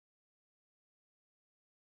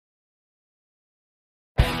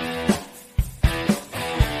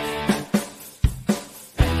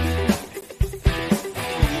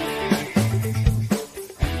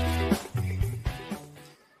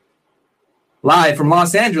Live from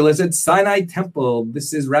Los Angeles at Sinai Temple,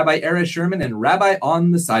 this is Rabbi Erez Sherman and Rabbi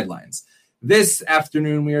on the Sidelines. This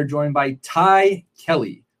afternoon, we are joined by Ty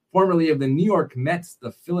Kelly, formerly of the New York Mets,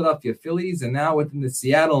 the Philadelphia Phillies, and now within the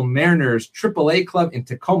Seattle Mariners AAA club in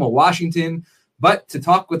Tacoma, Washington. But to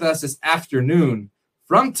talk with us this afternoon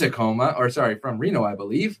from Reno, I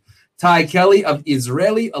believe, Ty Kelly of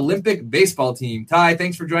Israeli Olympic baseball team. Ty,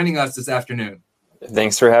 thanks for joining us this afternoon.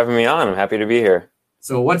 Thanks for having me on. I'm happy to be here.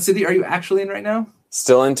 So what city are you actually in right now?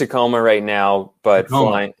 Still in Tacoma right now, but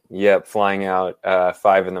Tacoma. flying out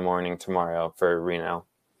 5 a.m. tomorrow for Reno.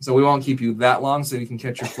 So we won't keep you that long so you can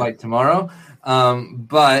catch your flight tomorrow.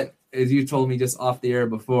 But as you told me just off the air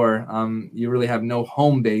before, you really have no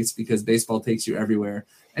home base because baseball takes you everywhere.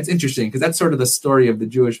 It's interesting because that's sort of the story of the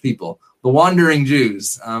Jewish people, the wandering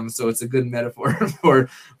Jews. So it's a good metaphor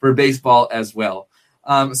for baseball as well.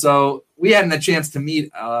 So we hadn't a chance to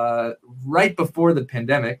meet right before the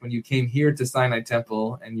pandemic when you came here to Sinai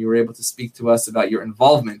Temple and you were able to speak to us about your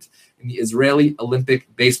involvement in the Israeli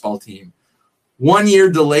Olympic baseball team. 1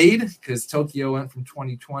 year delayed because Tokyo went from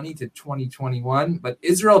 2020 to 2021, but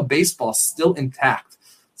Israel baseball still intact.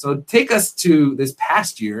 So take us to this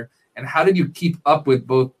past year and how did you keep up with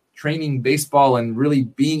both training baseball and really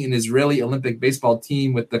being an Israeli Olympic baseball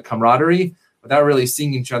team with the camaraderie without really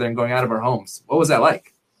seeing each other and going out of our homes? What was that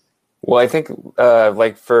like? Well, I think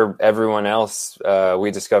like for everyone else, we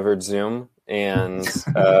discovered Zoom and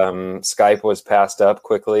Skype was passed up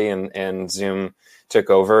quickly and Zoom took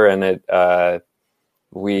over and it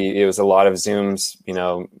was a lot of Zooms,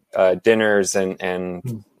 dinners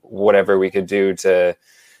and whatever we could do to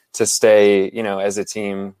stay, as a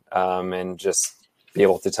team and just be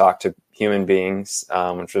able to talk to human beings,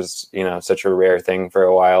 which was, such a rare thing for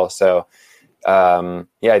a while. So,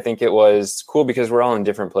 I think it was cool because we're all in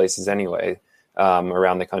different places anyway,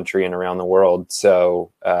 around the country and around the world.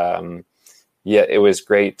 So, it was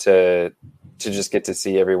great to just get to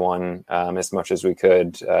see everyone as much as we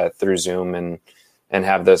could through Zoom and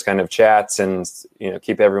have those kind of chats and,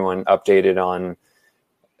 keep everyone updated on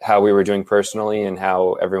how we were doing personally and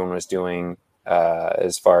how everyone was doing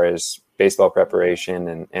as far as baseball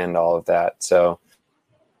preparation and all of that. So,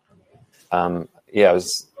 it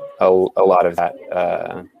was a lot of that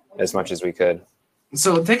as much as we could.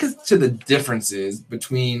 So take us to the differences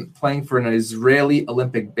between playing for an Israeli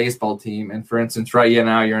Olympic baseball team and, for instance, right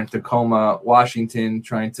now you're in Tacoma, Washington,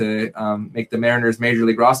 trying to make the Mariners major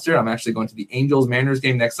league roster. I'm actually going to the Angels-Mariners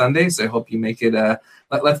game next Sunday, so I hope you make it.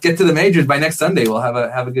 Let's get to the majors by next Sunday. We'll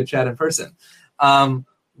have a good chat in person.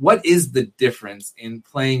 What is the difference in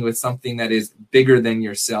playing with something that is bigger than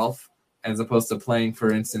yourself as opposed to playing,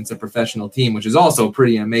 for instance, a professional team, which is also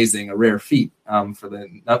pretty amazing, a rare feat for the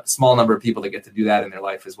small number of people that get to do that in their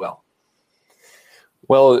life as well?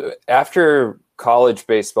 Well, after college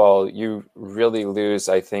baseball, you really lose,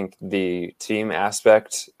 I think, the team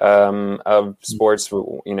aspect of sports.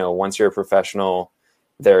 Once you're a professional,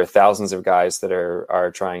 there are thousands of guys that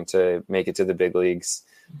are trying to make it to the big leagues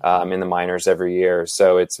in the minors every year.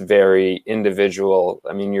 So it's very individual.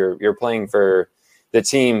 I mean, you're playing for the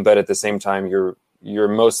team, but at the same time, you're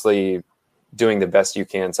mostly doing the best you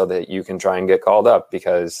can so that you can try and get called up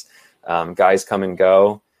because guys come and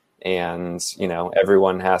go, and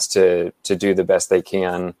everyone has to do the best they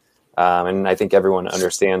can, and I think everyone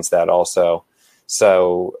understands that also.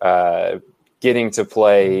 So getting to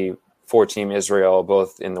play for Team Israel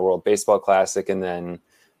both in the World Baseball Classic and then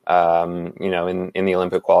in the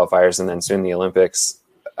Olympic qualifiers and then soon the Olympics,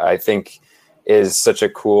 I think is such a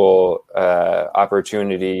cool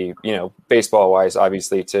opportunity, baseball wise,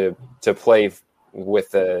 obviously to play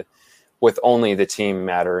with only the team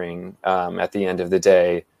mattering at the end of the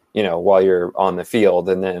day, while you're on the field,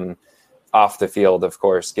 and then off the field, of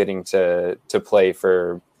course, getting to play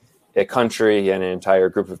for a country and an entire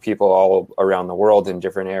group of people all around the world in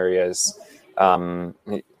different areas.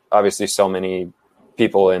 Obviously so many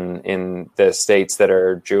people in the States that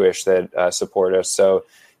are Jewish that support us. So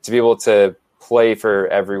to be able to play for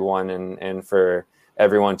everyone and for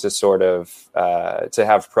everyone to sort of to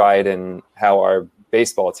have pride in how our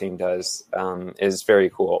baseball team does is very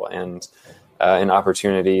cool, and an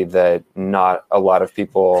opportunity that not a lot of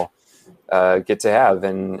people get to have,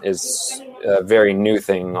 and is a very new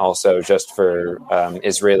thing also just for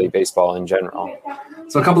Israeli baseball in general.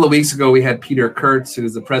 So a couple of weeks ago, we had Peter Kurtz,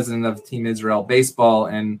 who's the president of Team Israel Baseball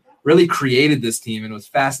and really created this team. And it was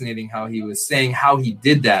fascinating how he was saying how he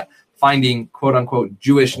did that, finding quote unquote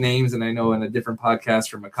Jewish names. And I know in a different podcast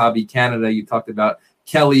from Maccabi Canada, you talked about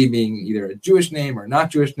Kelly being either a Jewish name or not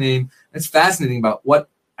Jewish name. It's fascinating about what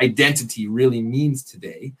identity really means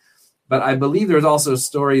today. But I believe there was also a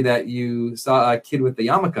story that you saw a kid with the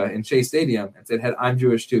yarmulke in Shea Stadium and said, I'm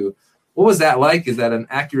Jewish too. What was that like? Is that an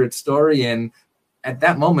accurate story? And at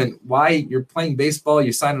that moment, why you're playing baseball,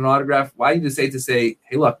 you sign an autograph, why did you decide to say,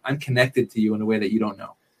 hey, look, I'm connected to you in a way that you don't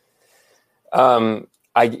know?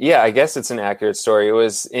 I guess it's an accurate story. It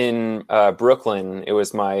was in Brooklyn. It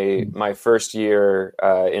was my first year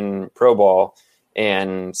in pro ball.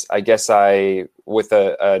 And I guess with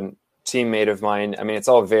a teammate of mine, I mean, it's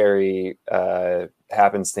all very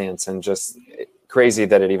happenstance and just crazy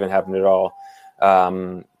that it even happened at all.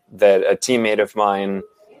 That a teammate of mine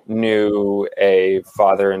knew a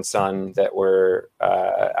father and son that were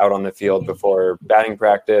out on the field before batting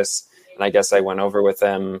practice. And I guess I went over with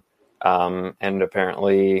them and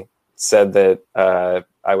apparently said that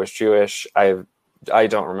I was Jewish. I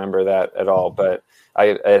don't remember that at all, but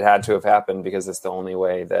it had to have happened because it's the only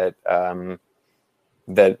way that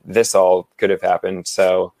that this all could have happened.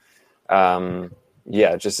 So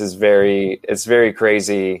it's very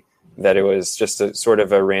crazy that it was just a sort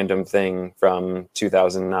of a random thing from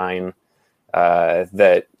 2009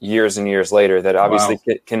 that years and years later that obviously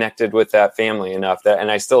connected with that family enough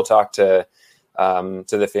and I still talk to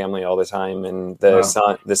the family all the time. And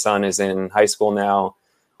the son is in high school now,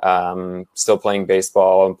 still playing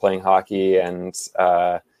baseball and playing hockey. And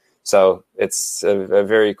so it's a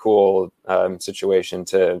very cool situation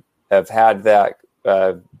to have had that,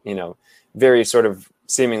 very sort of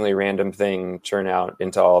seemingly random thing turn out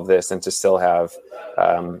into all of this and to still have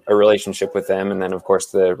a relationship with them. And then, of course,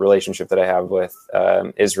 the relationship that I have with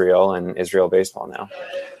Israel and Israel baseball now.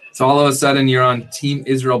 So all of a sudden you're on Team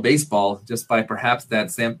Israel baseball just by perhaps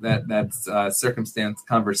that circumstance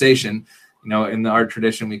conversation. In our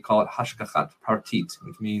tradition, we call it hashgachat partit,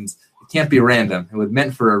 which means it can't be random. It was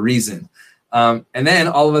meant for a reason. And then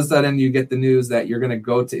all of a sudden you get the news that you're going to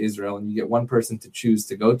go to Israel and you get one person to choose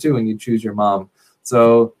to go to and you choose your mom.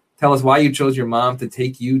 So tell us why you chose your mom to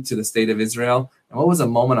take you to the state of Israel. And what was a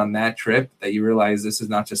moment on that trip that you realized this is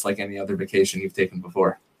not just like any other vacation you've taken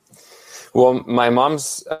before? Well, my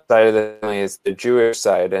mom's side of the family is the Jewish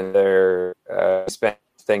side, and they're spend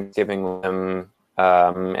Thanksgiving with them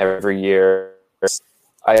every year.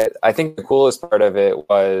 I think the coolest part of it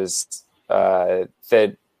was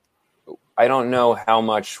that I don't know how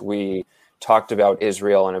much we talked about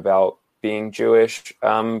Israel and about being Jewish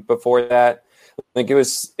before that. I think it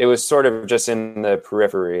was sort of just in the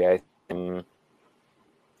periphery. I think,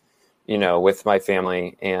 with my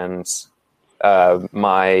family and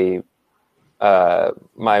my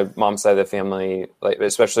mom's side of the family, like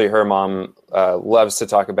especially her mom, loves to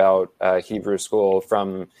talk about Hebrew school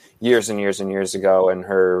from years and years and years ago, and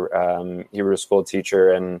her Hebrew school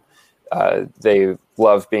teacher, and they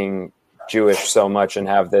love being Jewish so much and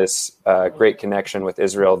have this great connection with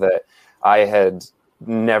Israel that I had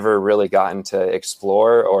never really gotten to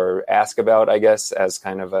explore or ask about, I guess, as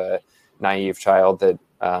kind of a naive child that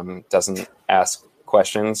doesn't ask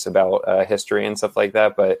questions about history and stuff like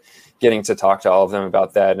that, but getting to talk to all of them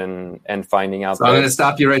about that and finding out. So I'm going to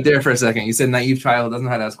stop you right there for a second. You said naive child doesn't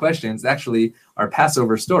know how to ask questions. Actually, our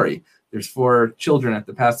Passover story, there's 4 children at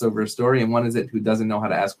the Passover story, and one is it who doesn't know how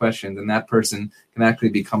to ask questions, and that person can actually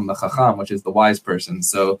become the chacham, which is the wise person.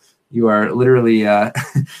 So you are literally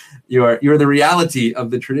you're the reality of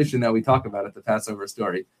the tradition that we talk about at the Passover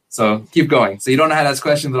story. So keep going. So you don't know how to ask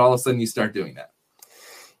questions, but all of a sudden you start doing that.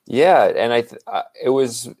 Yeah, and it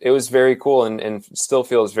was very cool and still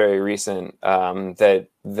feels very recent that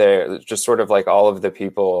they're just sort of like all of the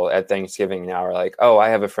people at Thanksgiving now are like, oh, I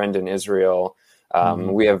have a friend in Israel.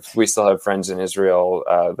 We still have friends in Israel.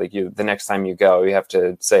 The next time you go, you have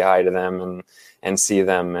to say hi to them and see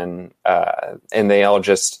them, and they all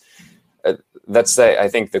just. I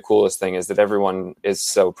think the coolest thing is that everyone is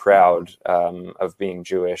so proud of being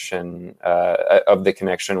Jewish and of the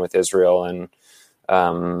connection with Israel, and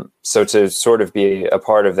so to sort of be a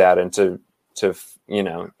part of that and to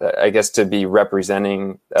I guess to be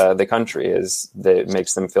representing the country that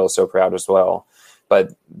makes them feel so proud as well.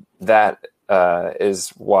 But that is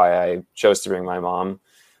why I chose to bring my mom,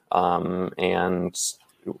 and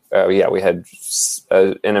we had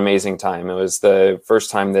an amazing time. It was the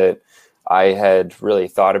first time that I had really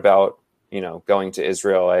thought about, going to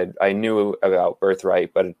Israel. I knew about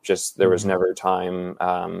Birthright, but there was never time,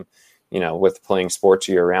 with playing sports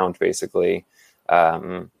year round, basically.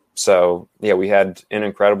 So yeah, we had an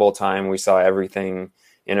incredible time. We saw everything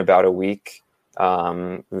in about a week.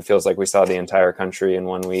 It feels like we saw the entire country in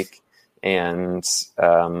 1 week, and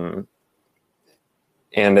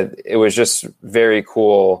it was just very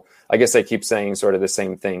cool. I guess I keep saying sort of the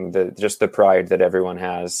same thing, just the pride that everyone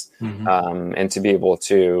has, and to be able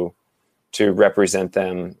to represent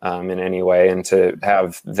them in any way, and to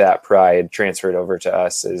have that pride transferred over to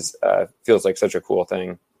us is feels like such a cool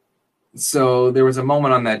thing. So there was a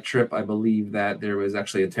moment on that trip, I believe, that there was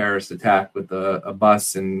actually a terrorist attack with a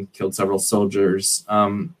bus and killed several soldiers.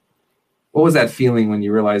 What was that feeling when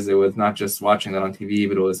you realized it was not just watching that on TV,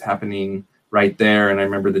 but it was happening right there? And I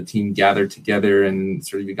remember the team gathered together and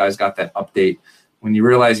sort of you guys got that update. When you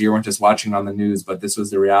realized you weren't just watching on the news, but this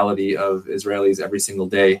was the reality of Israelis every single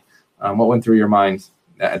day. What went through your mind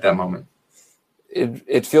at that moment?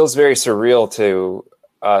 It feels very surreal to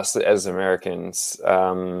us as Americans.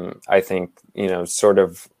 I think, sort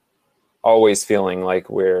of always feeling like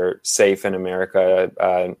we're safe in America,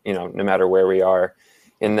 no matter where we are.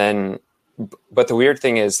 And then, but the weird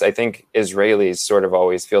thing is, I think Israelis sort of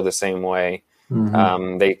always feel the same way.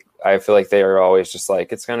 Mm-hmm. I feel like they are always just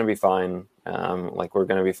like, it's going to be fine. Like, we're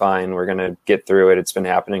going to be fine. We're going to get through it. It's been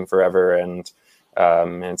happening forever. And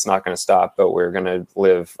it's not going to stop, but we're going to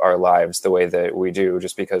live our lives the way that we do,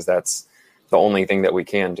 just because that's the only thing that we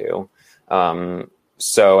can do.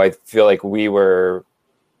 So I feel like we were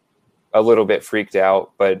a little bit freaked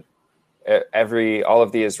out, but all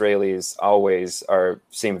of the Israelis always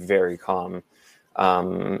seem very calm.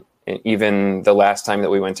 And even the last time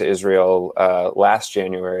that we went to Israel last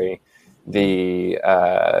January,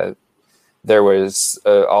 there was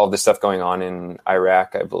all this stuff going on in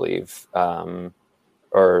Iraq, I believe,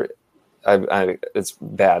 it's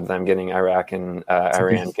bad that I'm getting Iraq and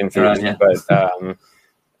Iran confused, yeah.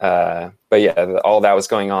 But yeah, all that was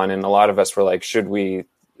going on, and a lot of us were like, should we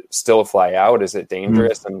still fly out? Is it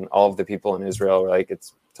dangerous? Mm-hmm. And all of the people in Israel were like,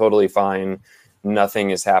 it's totally fine. Nothing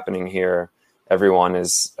is happening here. Everyone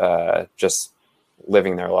is just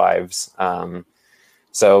living their lives.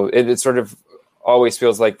 So it sort of always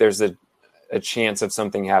feels like there's a chance of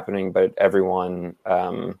something happening, but everyone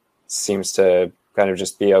seems to kind of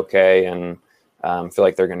just be okay and feel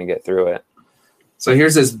like they're going to get through it. So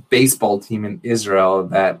here's this baseball team in Israel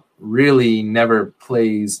that really never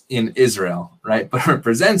plays in Israel, right? But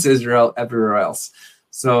represents Israel everywhere else.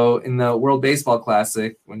 So in the World Baseball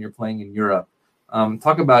Classic, when you're playing in Europe,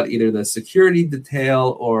 talk about either the security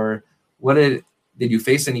detail or did you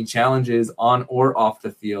face any challenges on or off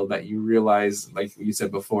the field that you realize, like you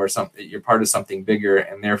said before, you're part of something bigger,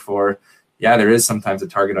 and therefore, yeah, there is sometimes a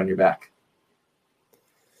target on your back.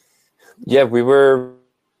 Yeah, we were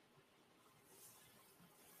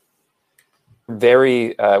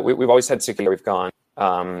very, we've always had security where we've gone.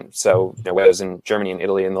 So whether it was in Germany and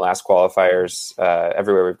Italy in the last qualifiers,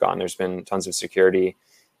 everywhere we've gone, there's been tons of security.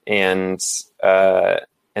 And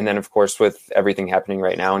then, of course, with everything happening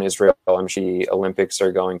right now in Israel, I'm sure the Olympics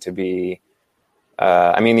are going to be,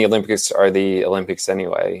 the Olympics are the Olympics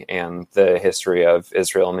anyway. And the history of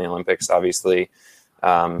Israel in the Olympics, obviously,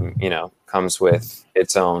 comes with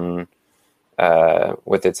its own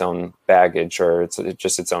baggage, or it's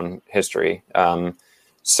just its own history.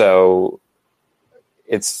 So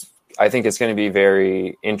I think it's going to be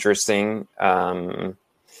very interesting. I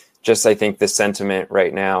think the sentiment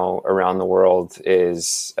right now around the world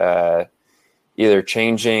is either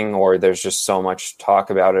changing, or there's just so much talk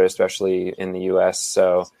about it, especially in the US.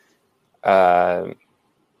 So, we're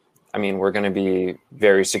going to be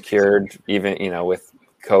very secured, even, with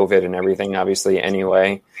COVID and everything, obviously,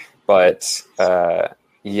 anyway. But I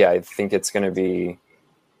think it's going to be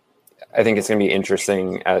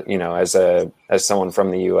interesting, as someone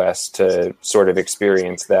from the U.S. to sort of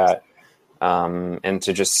experience that, and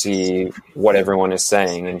to just see what everyone is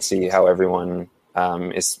saying and see how everyone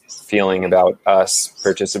is feeling about us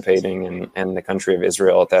participating in the country of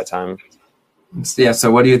Israel at that time. Yeah.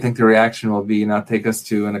 So what do you think the reaction will be? Now take us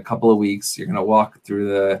to, in a couple of weeks, you're going to walk through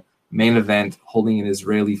the main event holding an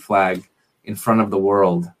Israeli flag in front of the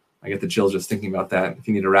world. I get the chills just thinking about that. If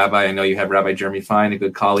you need a rabbi, I know you have Rabbi Jeremy Fine, a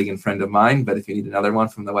good colleague and friend of mine, but if you need another one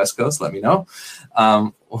from the West Coast, let me know.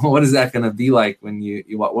 What is that going to be like when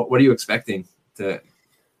what are you expecting the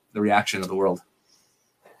reaction of the world?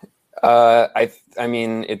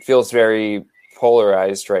 It feels very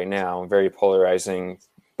polarized right now, very polarizing,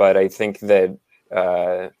 but I think that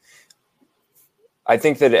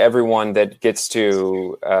everyone that gets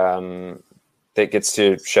to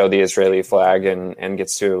show the Israeli flag and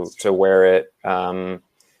gets to wear it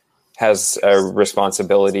has a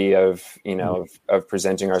responsibility of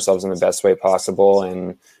presenting ourselves in the best way possible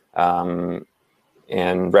and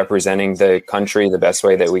representing the country the best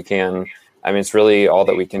way that we can. It's really all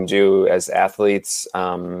that we can do as athletes.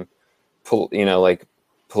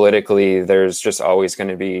 Politically, there's just always going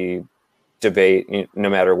to be debate, no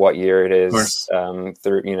matter what year it is,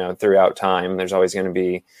 throughout time. There's always going to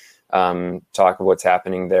be talk of what's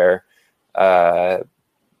happening there. But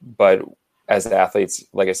as athletes,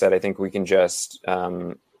 like I said, I think we can just,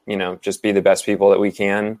 just be the best people that we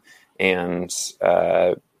can, and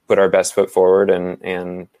put our best foot forward,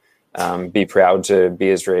 and be proud to be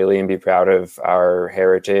Israeli, and be proud of our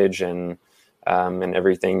heritage, and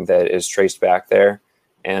everything that is traced back there.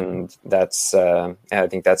 And that's, I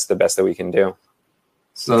think that's the best that we can do.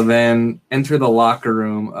 So then enter the locker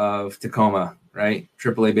room of Tacoma, right?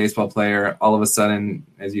 AAA baseball player. All of a sudden,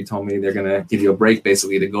 as you told me, they're going to give you a break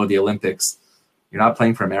basically to go to the Olympics. You're not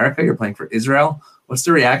playing for America. You're playing for Israel. What's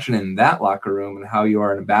the reaction in that locker room, and how you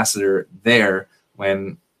are an ambassador there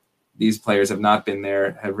when these players have not been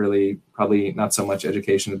there, have really probably not so much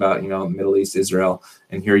education about, Middle East, Israel.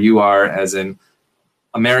 And here you are as an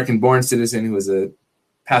American-born citizen who is a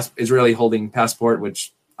Israeli holding passport,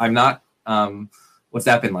 which I'm not. What's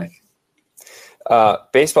that been like?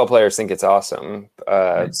 Baseball players think it's awesome.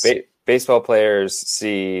 Nice. Baseball players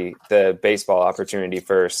see the baseball opportunity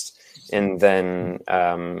first, and then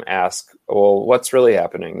ask, well, what's really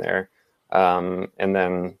happening there? And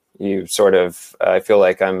then you sort of, I feel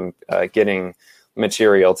like I'm getting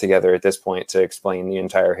material together at this point to explain the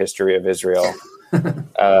entire history of Israel.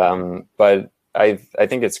 But I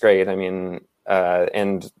think it's great. I mean,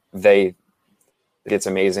 and it's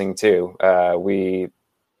amazing too.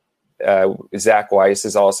 Zach Weiss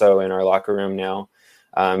is also in our locker room now.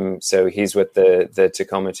 So he's with the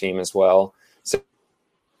Tacoma team as well. So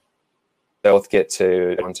both get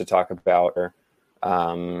to talk about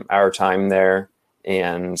our time there,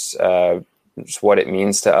 and just what it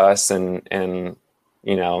means to us. And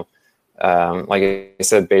like I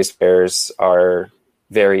said, base players are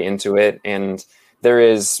very into it, and there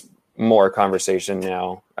is more conversation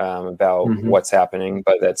now about what's happening,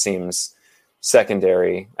 but that seems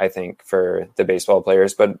secondary, I think, for the baseball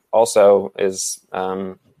players, but also is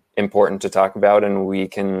important to talk about. And we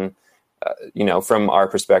can, from our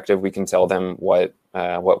perspective, we can tell them what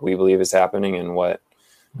we believe is happening, and what,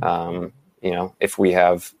 if we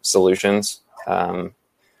have solutions,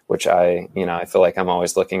 which I feel like I'm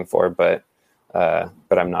always looking for, but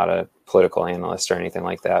I'm not a political analyst or anything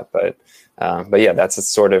like that. But yeah, that's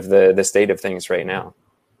sort of the state of things right now.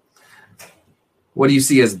 What do you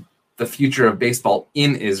see as the future of baseball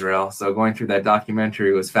in Israel? So going through that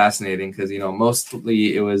documentary was fascinating because,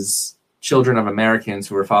 mostly it was children of Americans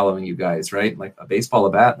who were following you guys, right? Like a baseball, a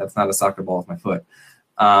bat, that's not a soccer ball with my foot.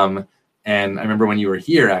 And I remember when you were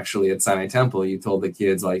here actually at Sinai Temple, you told the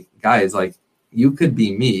kids, like, guys, like, you could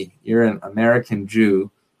be me. You're an American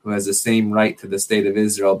Jew who has the same right to the state of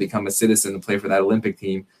Israel, become a citizen and play for that Olympic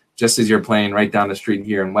team, just as you're playing right down the street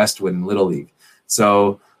here in Westwood in Little League.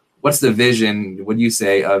 So what's the vision, would you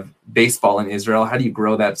say, of baseball in Israel? How do you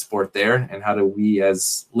grow that sport there? And how do we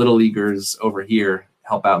as Little Leaguers over here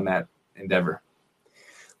help out in that endeavor?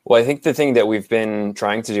 Well, I think the thing that we've been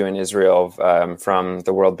trying to do in Israel from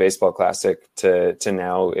the World Baseball Classic to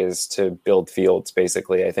now is to build fields,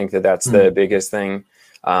 basically. I think that's the biggest thing.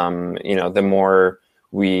 The more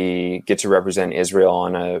we get to represent Israel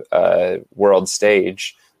on a world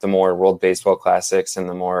stage, the more World Baseball Classics and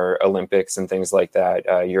the more Olympics and things like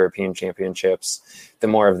that, European championships, the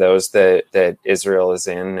more of those that Israel is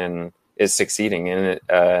in and is succeeding in,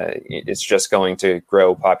 it's just going to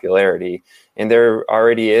grow popularity. And there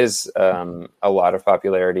already is a lot of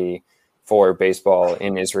popularity for baseball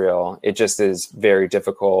in Israel. It just is very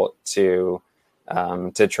difficult to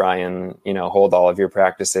try and hold all of your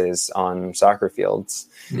practices on soccer fields.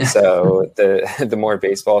 So the more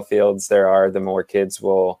baseball fields there are, the more kids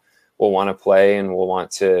will want to play and will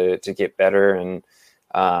want to get better. And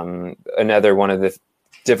another one of the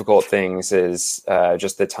difficult things is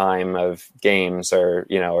just the time of games, or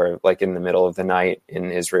like in the middle of the night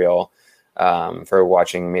in Israel for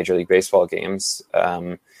watching Major League Baseball games.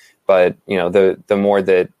 But the more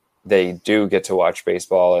that they do get to watch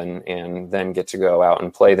baseball and then get to go out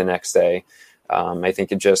and play the next day, I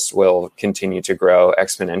think it just will continue to grow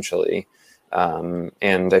exponentially.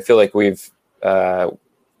 And I feel like we've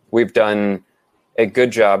done a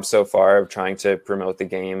good job so far of trying to promote the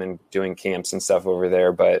game and doing camps and stuff over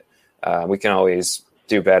there, but we can always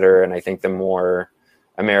do better. And I think the more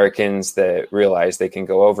Americans that realize they can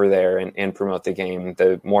go over there and promote the game,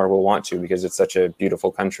 the more we'll want to, because it's such a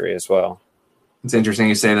beautiful country as well. It's interesting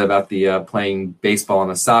you say that about the playing baseball on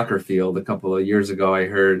a soccer field. A couple of years ago, I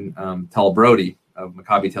heard Tal Brody of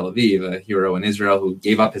Maccabi Tel Aviv, a hero in Israel who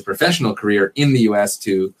gave up his professional career in the U.S.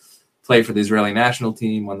 to play for the Israeli national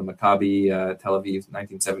team, won the Maccabi Tel Aviv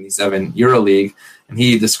 1977 EuroLeague, and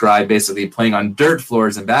he described basically playing on dirt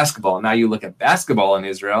floors in basketball. Now you look at basketball in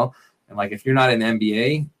Israel, and like if you're not in the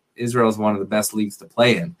NBA, Israel is one of the best leagues to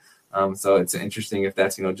play in. So it's interesting if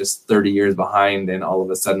that's just 30 years behind, and all of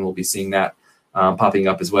a sudden we'll be seeing that popping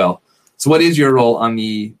up as well. So what is your role on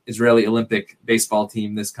the Israeli Olympic baseball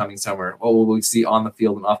team this coming summer? What will we see on the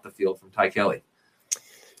field and off the field from Ty Kelly?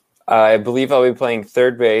 I believe I'll be playing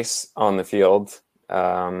third base on the field,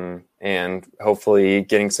 and hopefully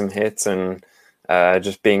getting some hits and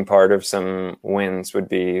just being part of some wins would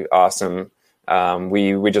be awesome.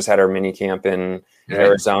 We just had our mini camp in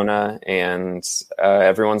Arizona, and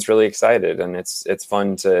everyone's really excited, and it's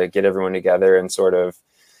fun to get everyone together and sort of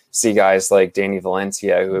see guys like Danny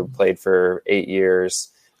Valencia, who played for 8 years,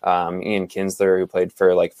 Ian Kinsler, who played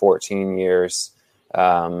for like 14 years,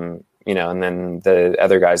 and then the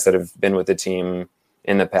other guys that have been with the team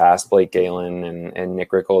in the past, Blake Galen and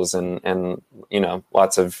Nick Rickles, and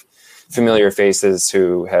lots of familiar faces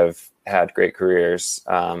who have had great careers.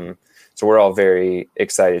 So we're all very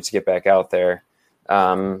excited to get back out there.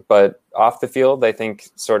 But off the field, I think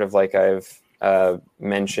sort of like I've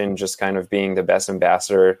mentioned, just kind of being the best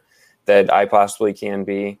ambassador that I possibly can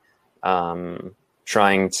be,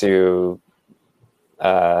 trying to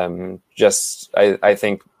I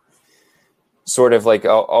think sort of like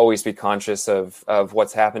always be conscious of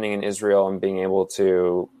what's happening in Israel and being able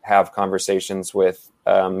to have conversations with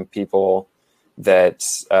people that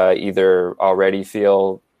either already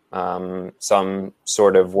feel some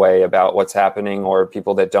sort of way about what's happening, or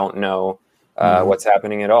people that don't know what's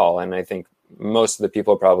happening at all. And I think most of the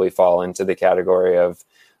people probably fall into the category of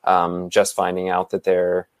just finding out that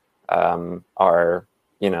there are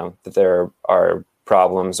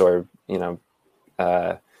problems, or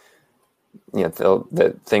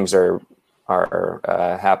that things are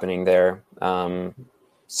happening there.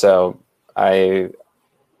 So I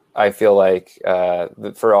feel like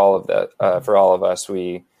for all of us,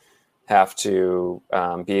 we have to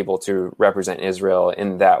be able to represent Israel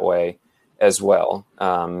in that way as well,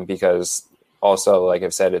 because also, like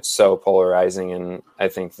I've said, it's so polarizing, and I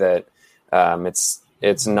think that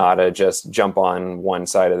it's not a just jump on one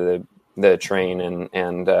side of the train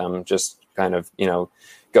and just kind of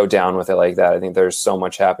go down with it like that. I think there's so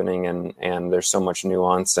much happening, and there's so much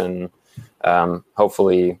nuance, and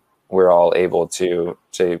hopefully we're all able to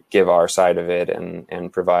give our side of it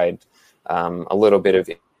and provide a little bit of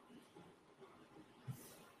people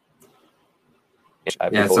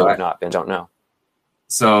who have not been don't know.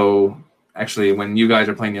 So actually, when you guys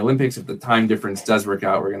are playing the Olympics, if the time difference does work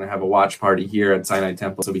out, we're going to have a watch party here at Sinai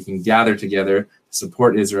Temple so we can gather together to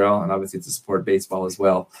support Israel, and obviously to support baseball as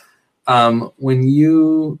well. So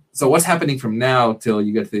what's happening from now till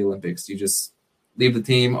you get to the Olympics? Do you just leave the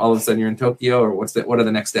team, all of a sudden you're in Tokyo, or what are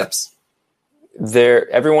the next steps?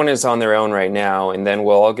 Everyone is on their own right now, and then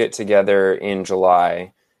we'll all get together in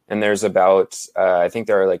July. And there's about, I think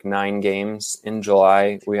there are like 9 games in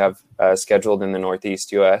July we have scheduled in the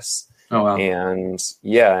Northeast U.S. Oh, wow. And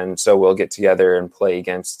so we'll get together and play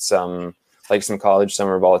against some college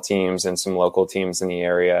summer ball teams and some local teams in the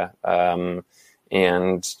area,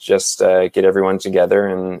 and just get everyone together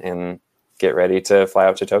and get ready to fly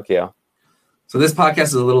out to Tokyo. So this podcast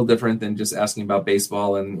is a little different than just asking about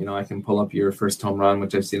baseball, and I can pull up your first home run,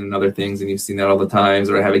 which I've seen in other things, and you've seen that all the times,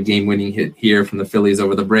 or I have a game-winning hit here from the Phillies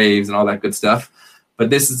over the Braves and all that good stuff. But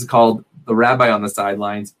this is called The Rabbi on the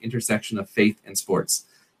Sidelines: Intersection of Faith and Sports.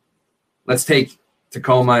 Let's take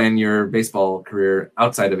Tacoma and your baseball career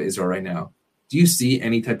outside of Israel right now. Do you see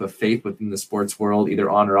any type of faith within the sports world, either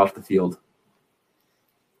on or off the field?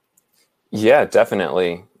 Yeah,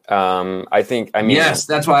 definitely. Yes,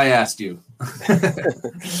 that's why I asked you.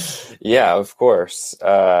 Yeah, of course.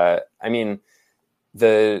 Always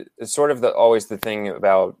the thing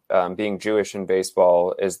about being Jewish in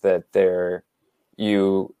baseball is that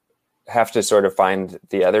you have to sort of find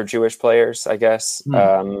the other Jewish players, I guess,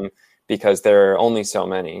 because there are only so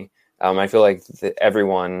many. I feel like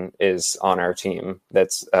everyone is on our team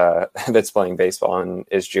that's playing baseball and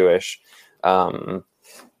is Jewish.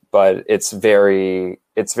 But it's very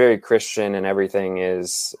Christian, and everything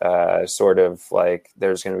is sort of like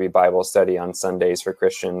there's going to be Bible study on Sundays for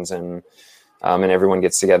Christians, and everyone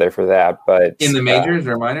gets together for that. But in the majors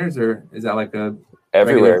or minors, or is that like a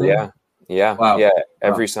everywhere? Yeah. Wow. Yeah.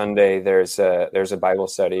 Every Sunday there's a Bible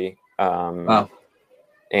study. Wow.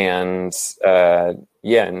 And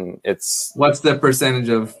it's what's the percentage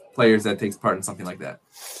of players that takes part in something like that?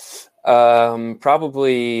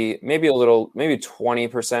 Probably maybe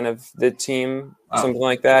 20% of the team, something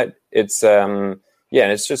like that. It's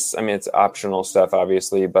it's just, it's optional stuff,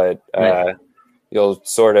 obviously, but right. You'll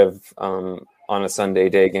sort of on a Sunday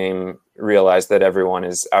day game realize that everyone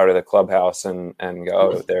is out of the clubhouse and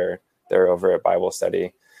go, they're over at Bible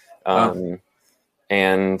study. And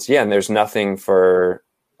there's nothing for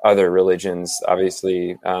other religions,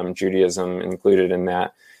 obviously, Judaism included in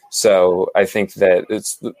that. So I think that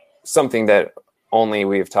it's something that only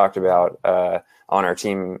we've talked about on our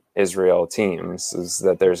Team Israel teams, is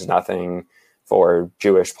that there's nothing for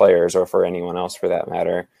Jewish players or for anyone else for that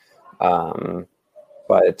matter.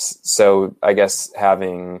 But so I guess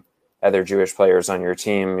having other Jewish players on your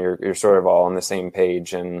team, you're sort of all on the same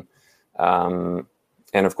page. And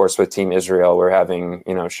of course with Team Israel, we're having,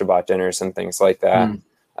 Shabbat dinners and things like that,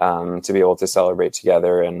 to be able to celebrate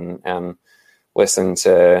together and listen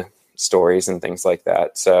to stories and things like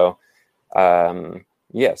that. So, so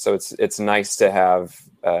it's nice to have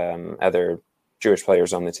other Jewish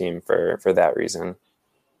players on the team for that reason.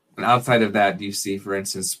 And outside of that, do you see, for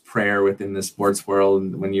instance, prayer within the sports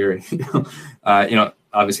world when you're,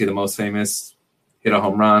 obviously the most famous, hit a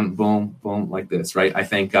home run, boom, boom, like this, right? I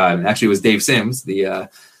thank God. And actually, it was Dave Sims, the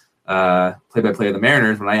play-by-play of the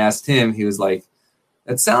Mariners. When I asked him, he was like,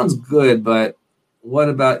 "That sounds good, but what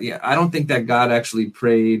about? Yeah, I don't think that God actually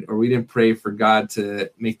prayed, or we didn't pray for God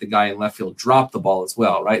to make the guy in left field drop the ball as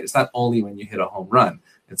well, right? It's not only when you hit a home run;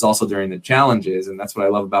 it's also during the challenges, and that's what I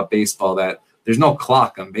love about baseball. That there's no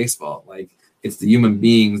clock on baseball. Like, it's the human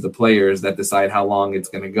beings, the players, that decide how long it's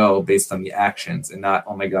going to go based on the actions, and not,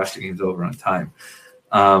 oh my gosh, the game's over on time.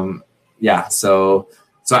 So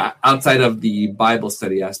outside of the Bible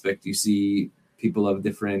study aspect, do you see people of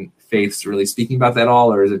different faiths really speaking about that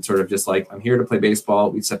all, or is it sort of just like, I'm here to play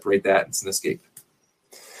baseball, we separate that, it's an escape?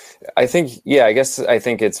 I think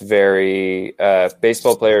it's very,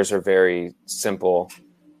 baseball players are very simple.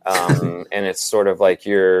 And it's sort of like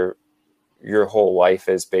your whole life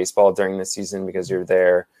is baseball during the season, because you're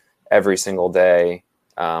there every single day,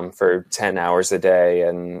 for 10 hours a day.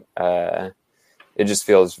 And,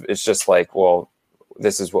 it's just like, well,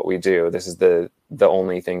 this is what we do. This is the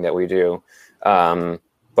only thing that we do.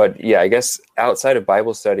 But yeah, I guess outside of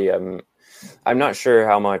Bible study, I'm not sure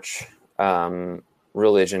how much,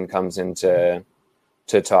 religion comes into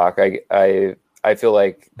talk. I feel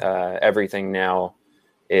like, everything now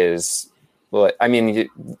is, well, I mean,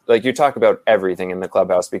 you talk about everything in the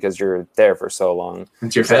clubhouse because you're there for so long.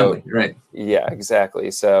 It's your family, right? Yeah,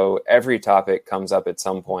 exactly. So every topic comes up at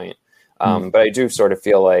some point. But I do sort of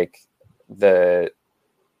feel like the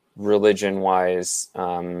religion wise,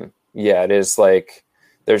 it is like,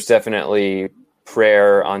 there's definitely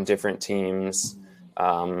prayer on different teams.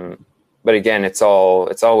 But again, it's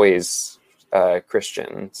always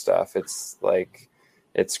Christian stuff. It's like,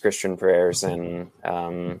 it's Christian prayers, and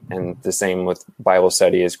the same with Bible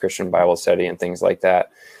study is Christian Bible study and things like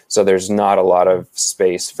that. So there's not a lot of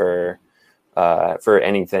space for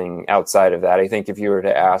anything outside of that. I think if you were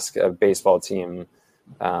to ask a baseball team,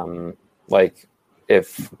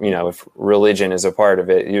 if religion is a part of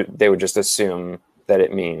it, they would just assume that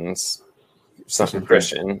it means something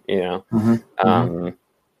Christian,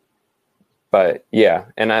 But yeah,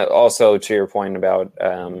 and I also, to your point about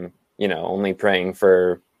only praying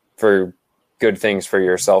for good things for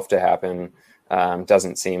yourself to happen,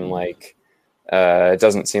 doesn't seem like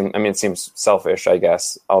it seems selfish, I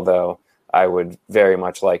guess, although I would very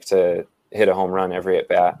much like to hit a home run every at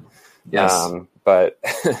bat. Yes. But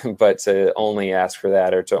to only ask for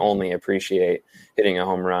that, or to only appreciate hitting a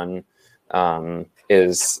home run,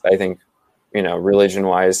 is, I think, religion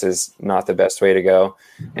wise, is not the best way to go.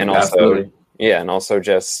 And Absolutely. also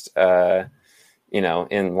just,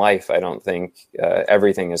 in life, I don't think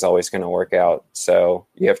everything is always going to work out. So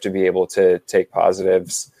you have to be able to take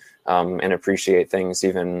positives, and appreciate things,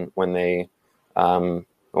 even when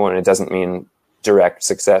when it doesn't mean direct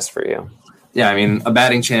success for you. Yeah, I mean, a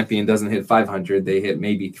batting champion doesn't hit 500; they hit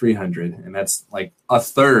maybe 300, and that's like a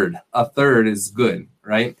third. A third is good,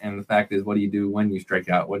 right? And the fact is, what do you do when you strike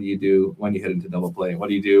out? What do you do when you hit into double play? What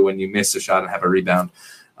do you do when you miss a shot and have a rebound?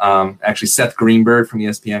 Actually, Seth Greenberg from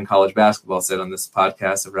ESPN College Basketball said on this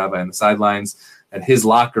podcast of Rabbi on the Sidelines that his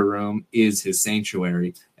locker room is his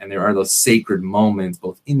sanctuary, and there are those sacred moments,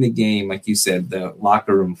 both in the game, like you said, the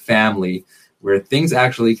locker room family, where things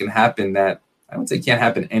actually can happen that I would say can't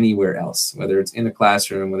happen anywhere else, whether it's in a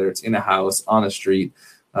classroom, whether it's in a house, on a street.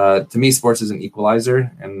 To me, sports is an equalizer.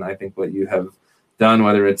 And I think what you have done,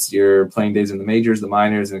 whether it's your playing days in the majors, the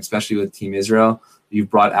minors, and especially with Team Israel, you've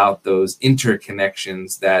brought out those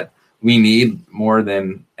interconnections that we need more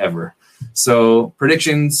than ever. So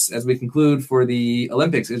predictions as we conclude for the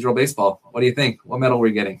Olympics, Israel baseball. What do you think? What medal are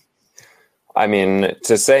we getting? I mean,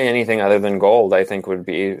 to say anything other than gold, I think would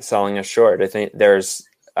be selling us short. I think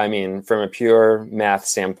from a pure math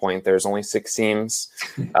standpoint, there's only 6 teams.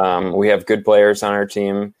 We have good players on our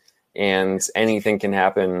team, and anything can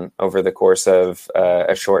happen over the course of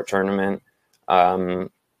a short tournament. And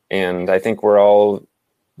I think we're all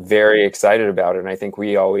very excited about it. And I think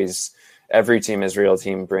we always, every Team Israel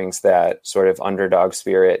team brings that sort of underdog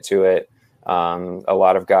spirit to it. A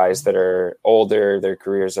lot of guys that are older, their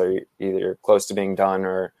careers are either close to being done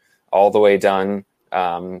or all the way done.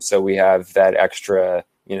 So we have that extra,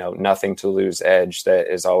 nothing to lose edge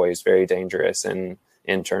that is always very dangerous in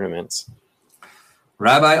tournaments.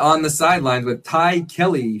 Rabbi on the sidelines with Ty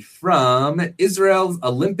Kelly from Israel's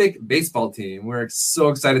Olympic baseball team. We're so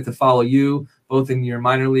excited to follow you both in your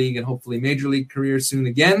minor league and hopefully major league career soon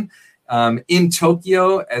again. In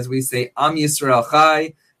Tokyo, as we say, Am Yisrael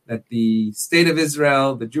Chai, that the state of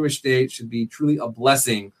Israel, the Jewish state, should be truly a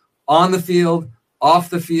blessing on the field, off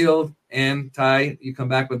the field. And Ty, you come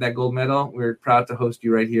back with that gold medal. We're proud to host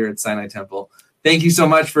you right here at Sinai Temple. Thank you so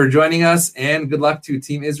much for joining us, and good luck to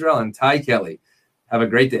Team Israel and Ty Kelly. Have a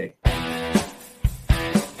great day.